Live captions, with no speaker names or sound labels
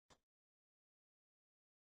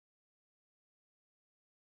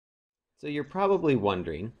So you're probably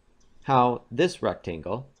wondering how this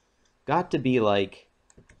rectangle got to be like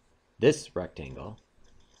this rectangle,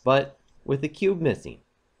 but with a cube missing.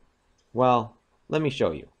 Well, let me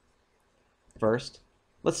show you. First,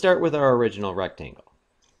 let's start with our original rectangle.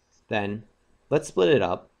 Then, let's split it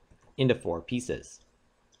up into 4 pieces.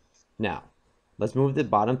 Now, let's move the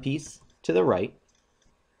bottom piece to the right,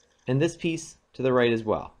 and this piece to the right as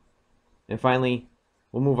well. And finally,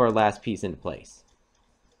 we'll move our last piece into place.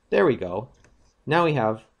 There we go. Now we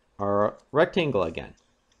have our rectangle again.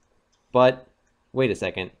 But, wait a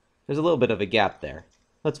second, there's a little bit of a gap there.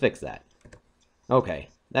 Let's fix that. Okay,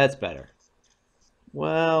 that's better.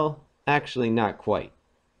 Well, actually not quite.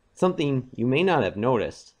 Something you may not have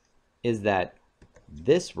noticed is that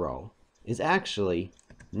this row is actually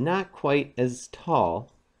not quite as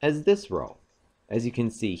tall as this row, as you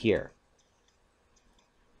can see here.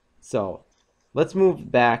 So let's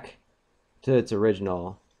move back to its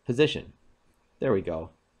original position. There we go.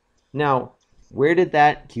 Now, where did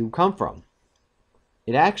that cube come from?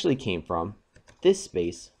 It actually came from this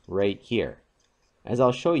space right here, as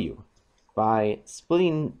I'll show you by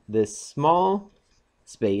splitting this small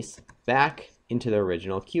space back into the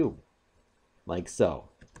original cube, like so.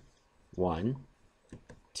 1,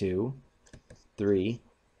 2, 3,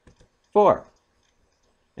 4.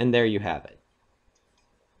 And there you have it.